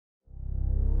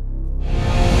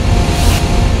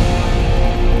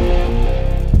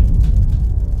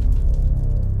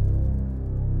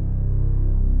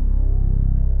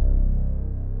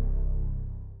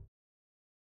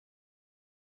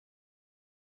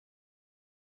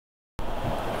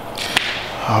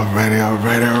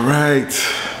Alright.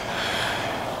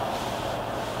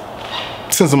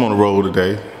 Since I'm on the road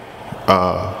today,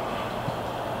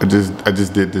 I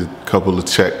just did a couple of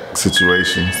check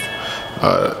situations.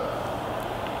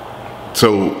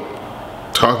 So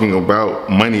talking about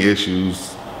money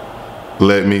issues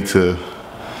led me to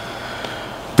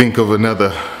think of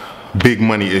another big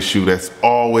money issue that's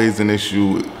always an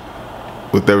issue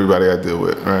with everybody I deal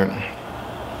with, right?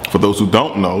 For those who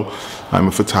don't know, I'm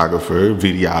a photographer,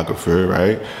 videographer,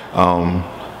 right?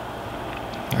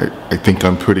 I think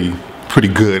I'm pretty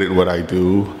good at what I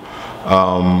do.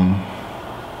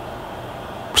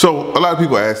 So a lot of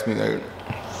people ask me, like,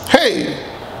 hey,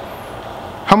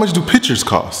 how much do pictures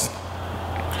cost?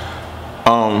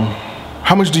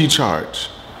 How much do you charge?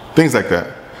 Things like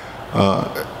that.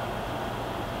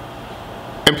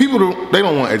 And people they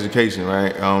don't want education,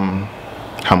 right?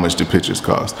 How much do pictures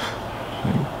cost?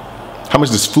 How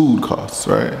much does food cost,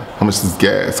 right? How much does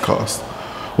gas cost?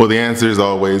 Well, the answer is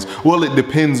always, well, it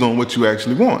depends on what you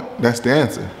actually want. That's the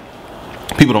answer.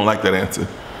 People don't like that answer.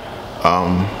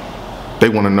 They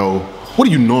want to know, what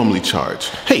do you normally charge?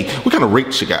 Hey, what kind of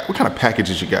rates you got? What kind of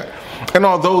packages you got? And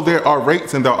although there are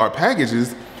rates and there are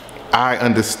packages, I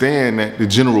understand that the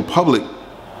general public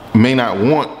may not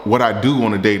want what I do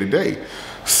on a day-to-day.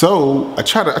 So I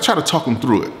try to talk them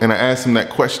through it, and I ask them that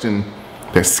question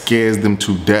that scares them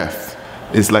to death.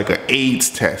 It's like an AIDS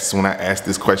test when I ask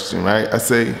this question, right? I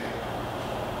say,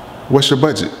 what's your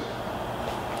budget?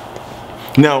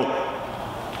 Now,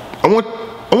 I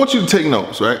want you to take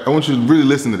notes, right? I want you to really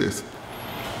listen to this,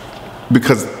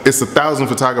 because it's 1,000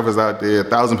 photographers out there,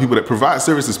 1,000 people that provide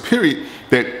services, period,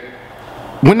 that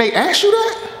when they ask you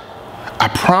that, I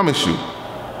promise you,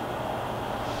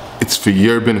 it's for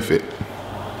your benefit.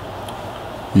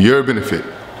 Your benefit.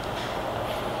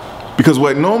 Because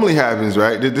what normally happens,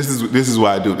 right, this is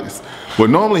why I do this. What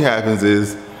normally happens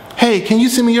is, hey, can you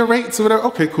send me your rates or whatever?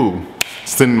 Okay, cool.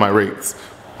 Send my rates.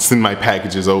 Send my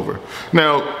packages over.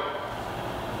 Now,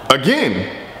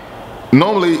 again,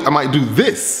 normally I might do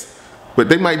this, but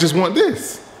they might just want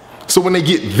this. So when they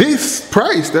get this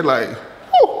price, they're like,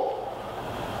 oh,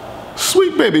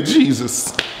 sweet baby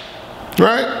Jesus,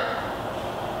 right?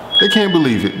 They can't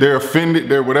believe it. They're offended.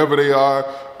 They're whatever they are.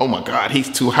 Oh my God, he's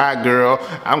too high, girl.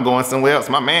 I'm going somewhere else.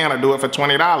 My man will do it for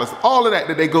 $20. All of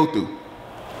that they go through.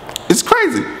 It's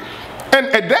crazy. And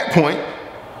at that point,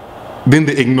 then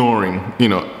the ignoring, you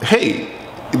know, hey,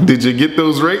 did you get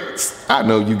those rates? I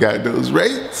know you got those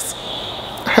rates.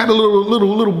 I had a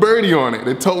little birdie on it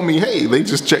that told me, hey, they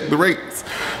just checked the rates.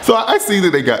 So I see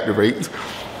that they got the rates.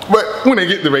 But when they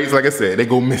get the rates, like I said, they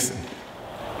go missing.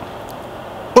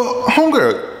 Well,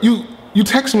 homegirl, you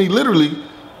text me literally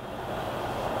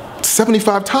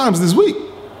 75 times this week.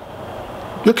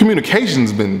 Your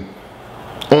communication's been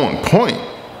on point.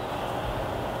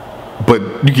 But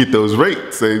you get those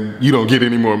rates and you don't get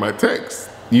any more of my texts.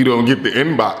 You don't get the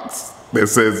inbox that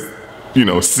says, you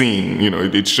know, seen, you know,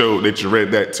 it showed that you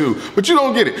read that too. But you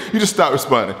don't get it. You just stop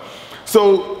responding.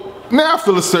 So now I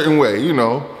feel a certain way, you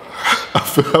know. I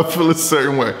feel a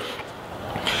certain way.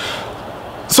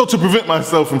 So to prevent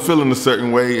myself from feeling a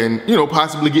certain way and, you know,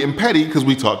 possibly getting petty, because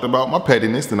we talked about my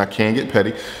pettiness and I can get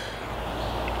petty,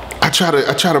 I try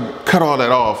to cut all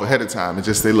that off ahead of time and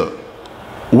just say, look,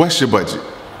 what's your budget?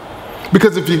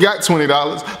 Because if you got $20,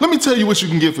 let me tell you what you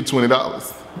can get for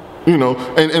 $20. You know,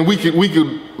 and we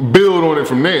could build on it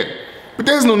from there. But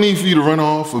there's no need for you to run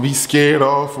off or be scared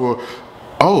off or,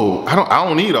 oh, I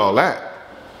don't need all that.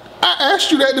 I asked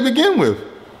you that to begin with.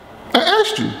 I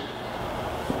asked you,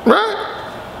 right?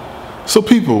 So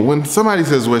people, when somebody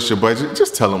says, what's your budget?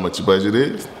 Just tell them what your budget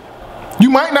is. You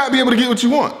might not be able to get what you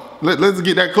want. Let's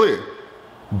get that clear.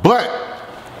 But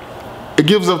it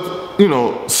gives us, you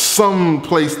know, some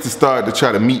place to start to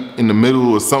try to meet in the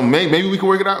middle or something. Maybe we can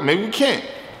work it out, maybe we can't.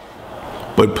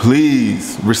 But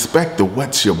please respect the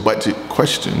what's your budget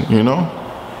question, you know?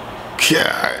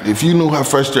 God, if you knew how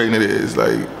frustrating it is,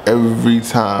 like every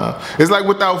time. It's like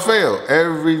without fail,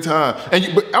 every time.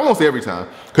 But I won't say every time,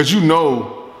 because you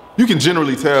know, you can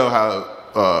generally tell how,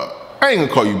 I ain't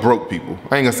gonna call you broke people.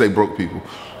 I ain't gonna say broke people.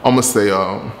 I'm gonna say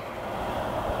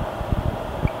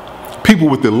people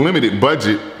with the limited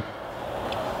budget,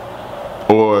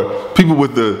 or people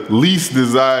with the least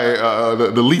desire,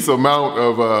 the least amount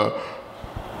of,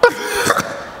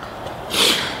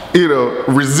 you know,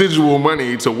 residual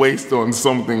money to waste on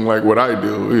something like what I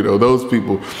do. You know, those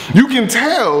people. You can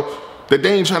tell that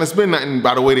they ain't trying to spend nothing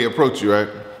by the way they approach you, right?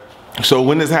 So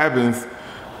when this happens,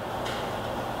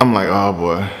 I'm like, oh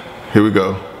boy, here we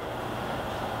go.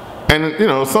 And you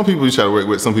know, some people you try to work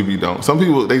with, some people you don't. Some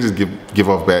people, they just give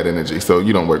off bad energy, so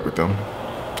you don't work with them.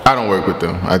 I don't work with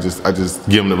them. I just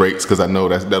give them the rates because I know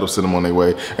that'll send them on their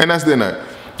way, and that's their night.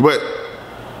 But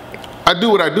I do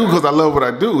what I do because I love what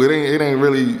I do. It ain't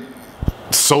really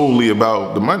solely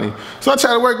about the money. So I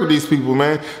try to work with these people,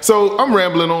 man. So I'm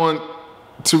rambling on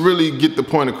to really get the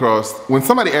point across. When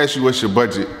somebody asks you what's your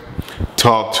budget,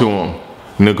 talk to them,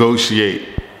 negotiate.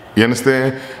 You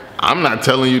understand? I'm not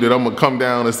telling you that I'm gonna come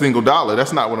down a single dollar.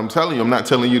 That's not what I'm telling you. I'm not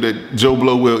telling you that Joe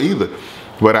Blow will either.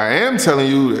 But I am telling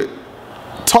you that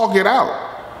talk it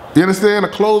out. You understand? A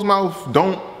closed mouth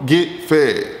don't get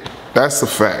fed. That's a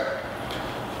fact.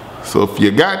 So if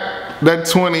you got that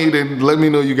 20, then let me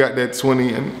know you got that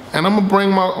 20, and I'm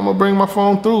gonna bring my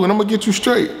phone through, and I'm gonna get you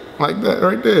straight like that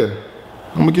right there.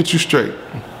 I'm gonna get you straight.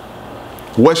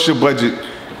 What's your budget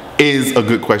is a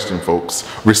good question, folks.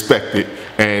 Respect it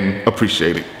and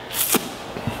appreciate it.